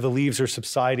 where the leaves are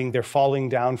subsiding. They're falling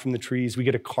down from the trees. We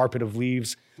get a carpet of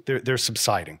leaves. They're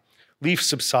subsiding. Leaf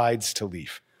subsides to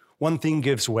leaf. One thing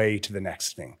gives way to the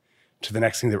next thing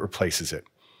that replaces it.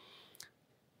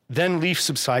 Then leaf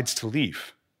subsides to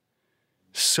leaf.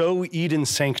 So Eden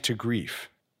sank to grief.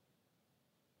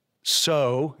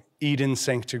 So Eden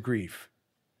sank to grief.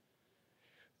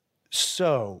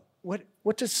 So, what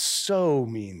does so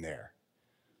mean there?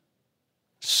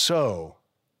 So,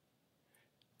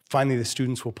 finally the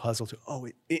students will puzzle to,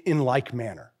 in like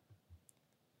manner.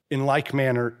 In like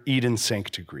manner, Eden sank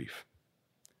to grief.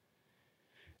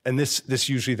 And this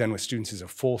usually then with students is a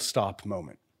full stop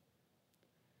moment.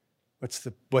 What's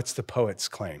the poet's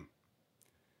claim?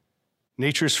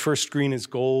 Nature's first green is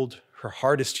gold, her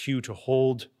hardest hue to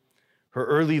hold. Her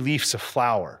early leaf's a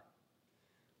flower,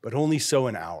 but only so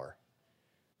an hour.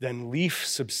 Then leaf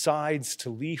subsides to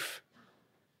leaf,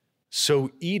 so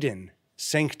Eden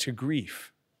sank to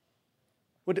grief.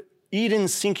 What Eden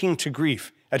sinking to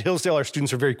grief? At Hillsdale, our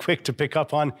students are very quick to pick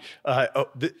up on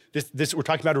this. We're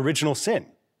talking about original sin,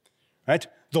 right?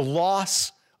 The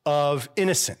loss of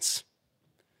innocence,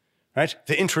 right?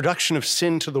 The introduction of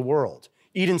sin to the world.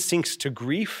 Eden sinks to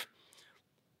grief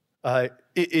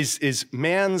is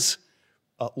man's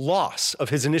loss of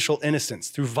his initial innocence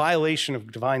through violation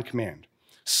of divine command.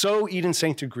 So Eden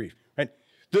sank to grief. Right?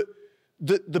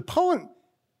 The poem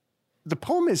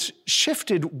has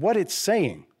shifted what it's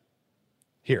saying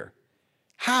here.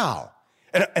 How?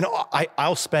 And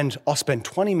I'll spend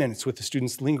 20 minutes with the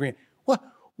students lingering. What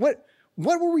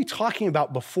were we talking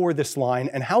about before this line,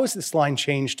 and how has this line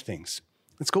changed things?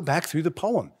 Let's go back through the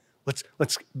poem.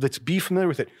 Let's be familiar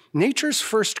with it. Nature's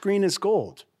first green is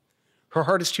gold. Her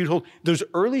hardest hue to hold. Those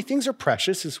early things are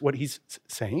precious, is what he's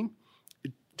saying.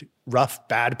 Rough,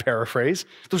 bad paraphrase.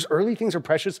 Those early things are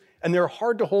precious, and they're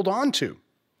hard to hold on to.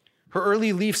 Her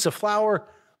early leaf's a flower,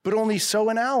 but only so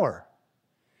an hour.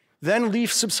 Then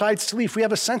leaf subsides to leaf. We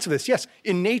have a sense of this. Yes,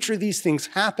 in nature, these things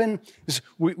happen.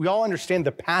 We all understand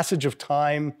the passage of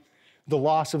time, the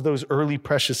loss of those early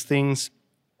precious things.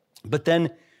 But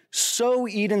then, so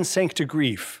Eden sank to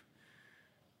grief.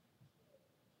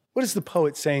 What is the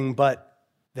poet saying but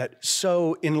that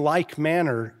so in like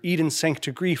manner Eden sank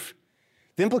to grief?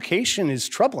 The implication is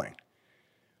troubling.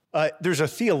 There's a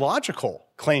theological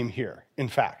claim here, in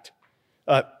fact.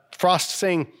 Frost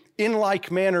saying, in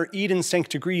like manner Eden sank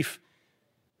to grief,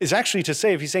 is actually to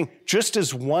say, if he's saying, just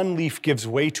as one leaf gives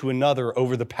way to another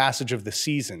over the passage of the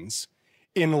seasons,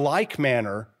 in like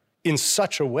manner, in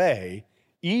such a way,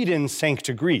 Eden sank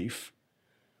to grief,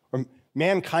 or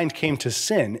mankind came to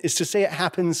sin, is to say it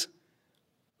happens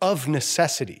of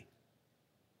necessity.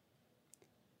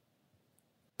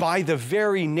 By the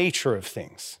very nature of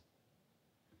things.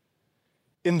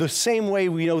 In the same way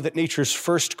we know that nature's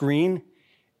first green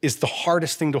is the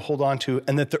hardest thing to hold on to,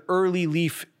 and that the early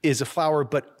leaf is a flower,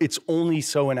 but it's only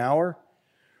so an hour,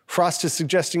 Frost is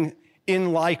suggesting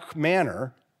in like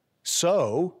manner,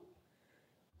 so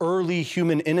early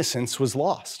human innocence was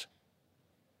lost.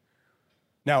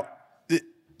 Now,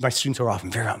 my students are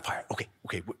often very on fire. Okay,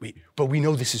 wait, but we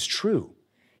know this is true.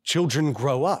 Children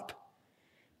grow up,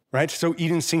 right? So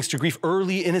Eden sinks to grief.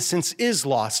 Early innocence is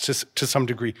lost to some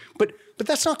degree. But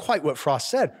that's not quite what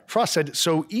Frost said. Frost said,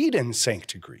 so Eden sank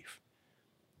to grief,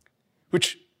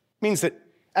 which means that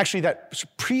actually that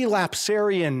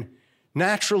prelapsarian,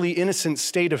 naturally innocent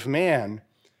state of man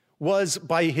was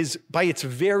by its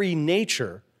very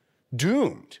nature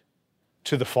doomed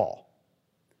to the fall.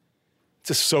 It's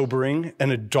a sobering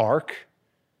and a dark,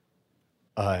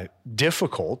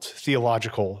 difficult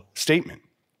theological statement.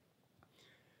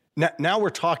 Now we're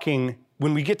talking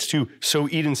when we get to so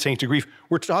eat and sink to grief,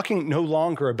 we're talking no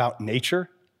longer about nature,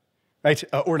 right?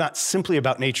 Or not simply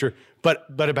about nature, but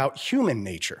about human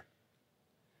nature.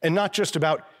 And not just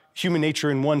about human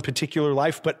nature in one particular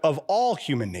life, but of all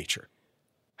human nature.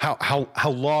 How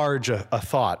large a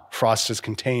thought Frost has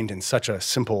contained in such a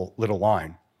simple little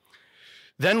line.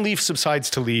 Then leaf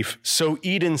subsides to leaf, so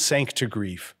Eden sank to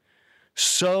grief.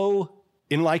 So,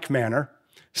 in like manner,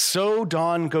 so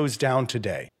dawn goes down to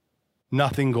day.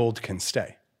 Nothing gold can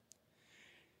stay.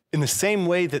 In the same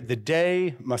way that the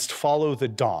day must follow the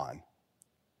dawn,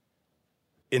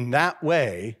 in that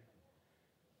way,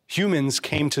 humans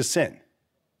came to sin.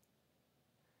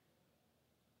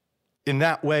 In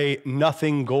that way,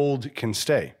 nothing gold can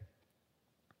stay.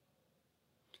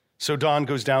 So dawn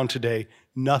goes down today,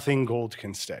 nothing gold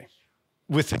can stay.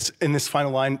 With this, in this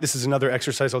final line, this is another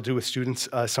exercise I'll do with students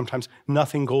sometimes,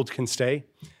 nothing gold can stay.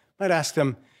 I might ask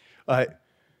them,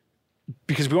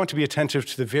 because we want to be attentive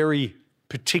to the very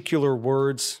particular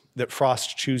words that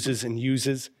Frost chooses and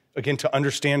uses, again, to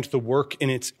understand the work in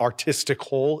its artistic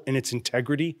whole, in its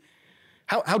integrity.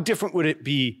 How different would it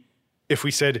be if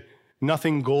we said,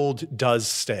 nothing gold does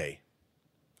stay?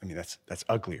 I mean, that's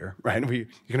uglier, right? You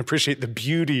can appreciate the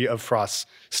beauty of Frost's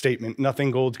statement,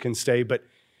 nothing gold can stay, but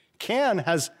can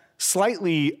has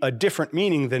slightly a different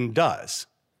meaning than does.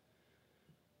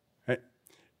 Right?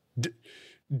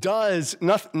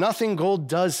 Nothing gold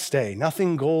does stay,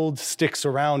 nothing gold sticks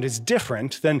around is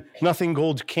different than nothing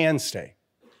gold can stay.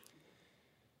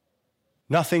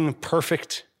 Nothing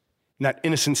perfect in that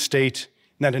innocent state,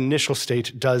 in that initial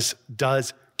state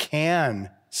can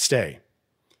stay.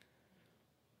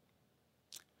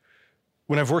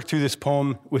 When I've worked through this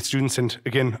poem with students, and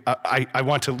again, I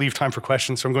want to leave time for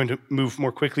questions, so I'm going to move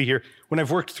more quickly here. When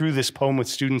I've worked through this poem with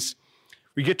students,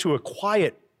 we get to a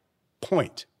quiet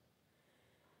point.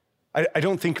 I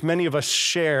don't think many of us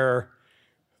share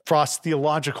Frost's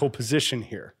theological position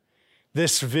here,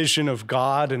 this vision of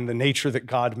God and the nature that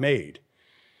God made.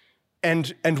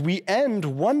 And we end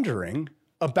wondering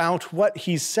about what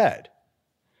he said.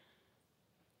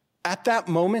 At that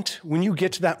moment, when you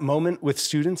get to that moment with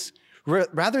students,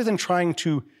 rather than trying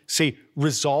to, say,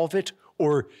 resolve it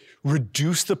or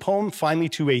reduce the poem finally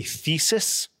to a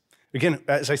thesis, again,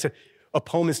 as I said, a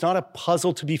poem is not a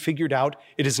puzzle to be figured out.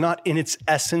 It is not in its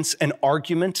essence an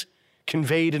argument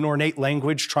conveyed in ornate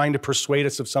language trying to persuade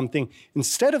us of something.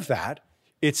 Instead of that,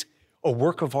 it's a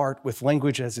work of art with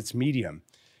language as its medium.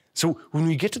 So when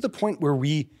we get to the point where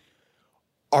we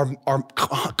are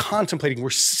contemplating,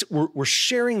 we're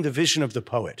sharing the vision of the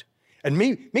poet, and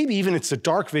maybe even it's a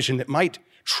dark vision that might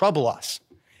trouble us.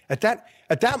 At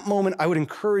that moment, I would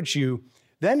encourage you,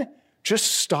 then just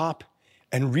stop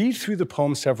and read through the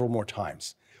poem several more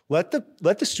times. Let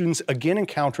the students again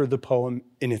encounter the poem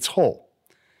in its whole.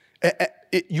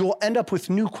 You'll end up with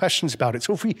new questions about it.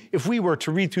 So if we were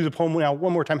to read through the poem now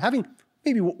one more time, having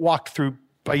maybe walked through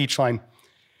by each line,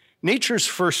 nature's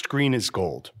first green is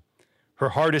gold, her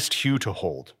hardest hue to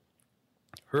hold,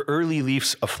 her early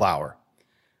leaf's a flower,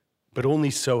 but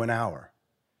only so an hour.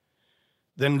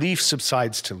 Then leaf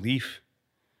subsides to leaf,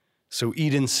 so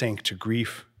Eden sank to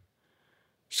grief,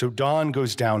 so dawn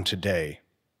goes down to day,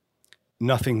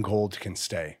 nothing gold can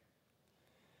stay.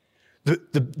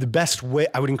 The best way,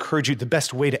 I would encourage you, the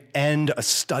best way to end a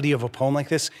study of a poem like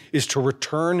this is to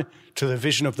return to the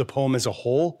vision of the poem as a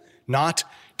whole, not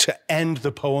to end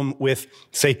the poem with,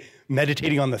 say,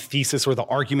 meditating on the thesis or the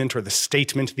argument or the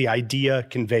statement, the idea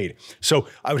conveyed. So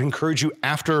I would encourage you,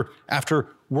 after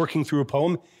working through a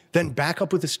poem, then back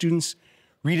up with the students,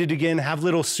 read it again, have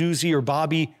little Susie or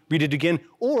Bobby read it again,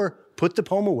 or put the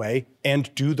poem away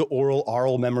and do the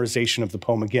oral memorization of the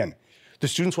poem again. The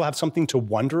students will have something to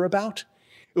wonder about.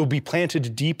 It will be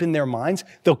planted deep in their minds.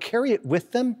 They'll carry it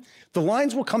with them. The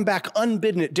lines will come back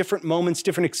unbidden at different moments,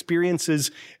 different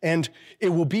experiences, and it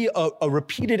will be a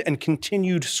repeated and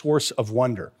continued source of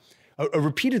wonder, a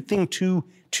repeated thing to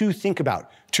think about,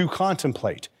 to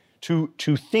contemplate,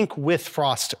 to think with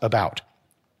Frost about.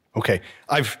 Okay,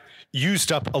 I've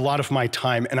used up a lot of my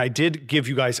time, and I did give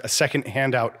you guys a second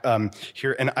handout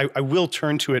here, and I will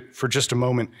turn to it for just a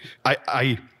moment.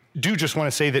 I do just want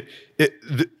to say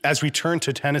that as we turn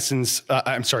to Tennyson's,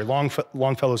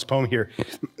 Longfellow's poem here,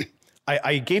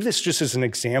 I gave this just as an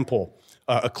example,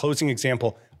 a closing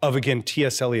example of, again,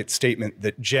 T.S. Eliot's statement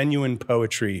that genuine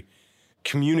poetry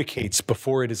communicates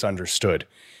before it is understood.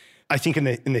 I think in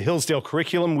the Hillsdale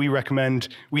curriculum, we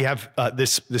have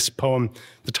this poem,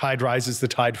 The Tide Rises, the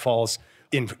Tide Falls,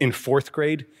 in fourth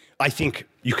grade. I think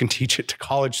you can teach it to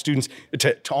college students,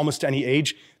 to almost any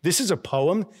age. This is a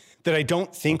poem that I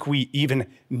don't think we even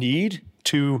need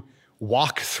to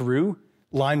walk through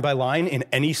line by line in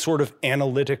any sort of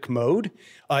analytic mode.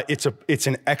 It's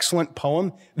an excellent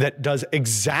poem that does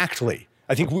exactly,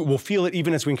 I think we'll feel it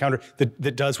even as we encounter,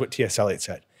 that does what T.S. Eliot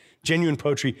said. Genuine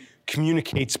poetry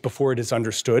communicates before it is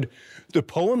understood. The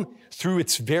poem, through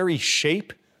its very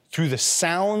shape, through the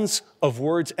sounds of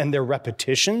words and their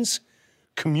repetitions,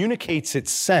 communicates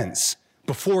its sense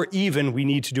before even we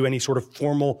need to do any sort of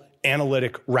formal,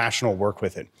 analytic, rational work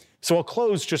with it. So I'll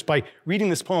close just by reading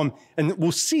this poem, and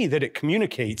we'll see that it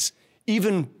communicates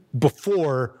even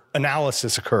before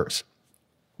analysis occurs.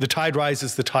 The tide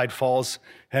rises, the tide falls,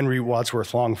 Henry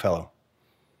Wadsworth Longfellow.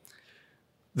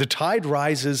 The tide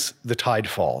rises, the tide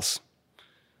falls.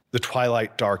 The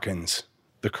twilight darkens,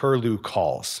 the curlew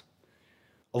calls.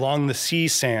 Along the sea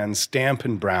sands, damp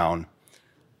and brown,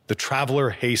 the traveler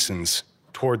hastens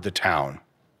toward the town,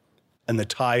 and the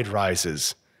tide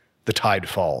rises, the tide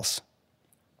falls.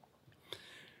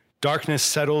 Darkness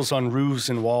settles on roofs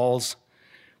and walls,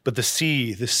 but the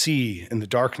sea in the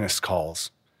darkness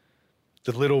calls.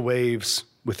 The little waves,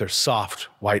 with their soft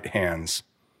white hands,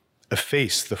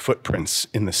 efface the footprints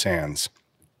in the sands,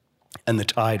 and the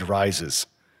tide rises,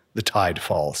 the tide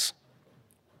falls.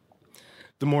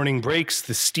 The morning breaks,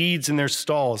 the steeds in their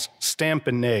stalls stamp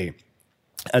and neigh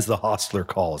as the hostler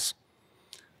calls.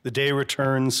 The day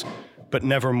returns, but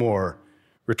nevermore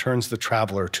returns the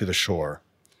traveler to the shore,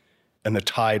 and the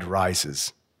tide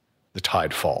rises, the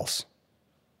tide falls.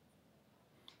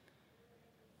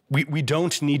 We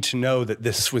don't need to know that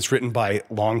this was written by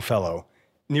Longfellow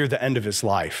near the end of his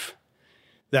life,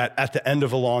 that at the end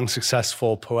of a long,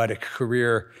 successful poetic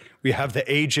career, we have the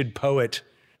aged poet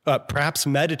perhaps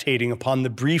meditating upon the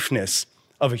briefness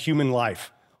of a human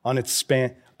life, on its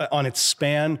span,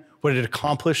 what it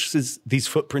accomplishes, these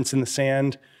footprints in the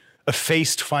sand,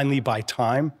 effaced finally by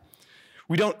time.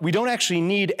 We don't actually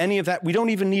need any of that. We don't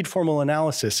even need formal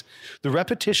analysis. The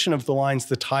repetition of the lines,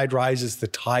 the tide rises, the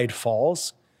tide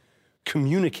falls,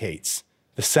 communicates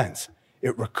the sense.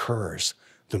 It recurs.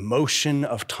 The motion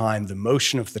of time, the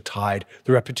motion of the tide,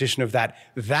 the repetition of that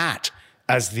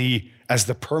as the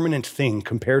permanent thing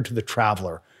compared to the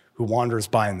traveler who wanders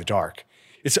by in the dark.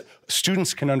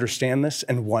 Students can understand this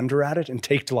and wonder at it and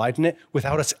take delight in it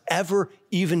without us ever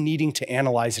even needing to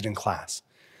analyze it in class.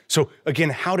 So again,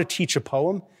 how to teach a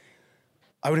poem?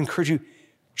 I would encourage you,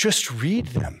 just read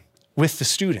them with the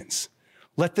students.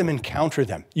 Let them encounter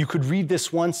them. You could read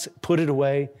this once, put it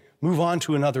away, move on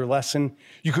to another lesson.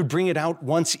 You could bring it out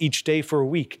once each day for a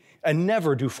week and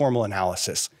never do formal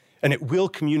analysis. And it will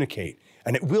communicate,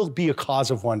 and it will be a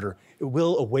cause of wonder. It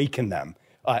will awaken them,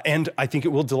 and I think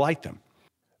it will delight them.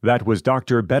 That was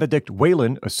Dr. Benedict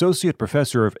Whalen, Associate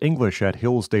Professor of English at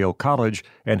Hillsdale College,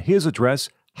 and his address,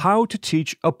 How to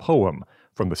Teach a Poem,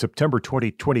 from the September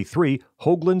 2023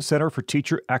 Hoagland Center for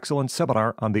Teacher Excellence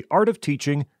Seminar on the Art of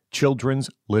Teaching Children's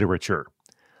Literature.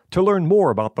 To learn more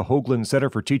about the Hoagland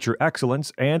Center for Teacher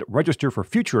Excellence and register for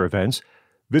future events,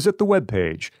 visit the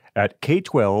webpage at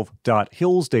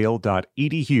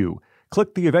k12.hillsdale.edu.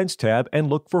 Click the Events tab and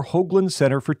look for Hoagland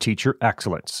Center for Teacher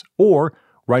Excellence, or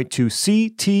write to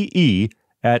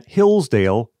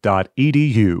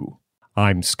cte@hillsdale.edu.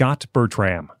 I'm Scott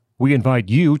Bertram. We invite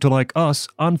you to like us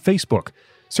on Facebook.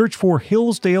 Search for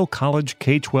Hillsdale College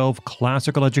K-12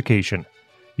 Classical Education.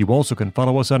 You also can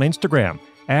follow us on Instagram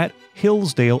at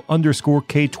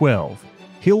Hillsdale_K12.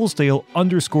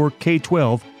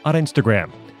 Hillsdale_K12 on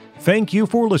Instagram. Thank you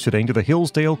for listening to the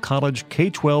Hillsdale College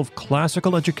K-12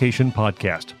 Classical Education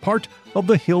Podcast, part of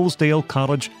the Hillsdale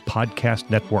College Podcast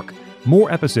Network.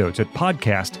 More episodes at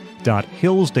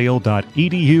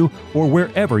podcast.hillsdale.edu or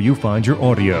wherever you find your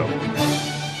audio.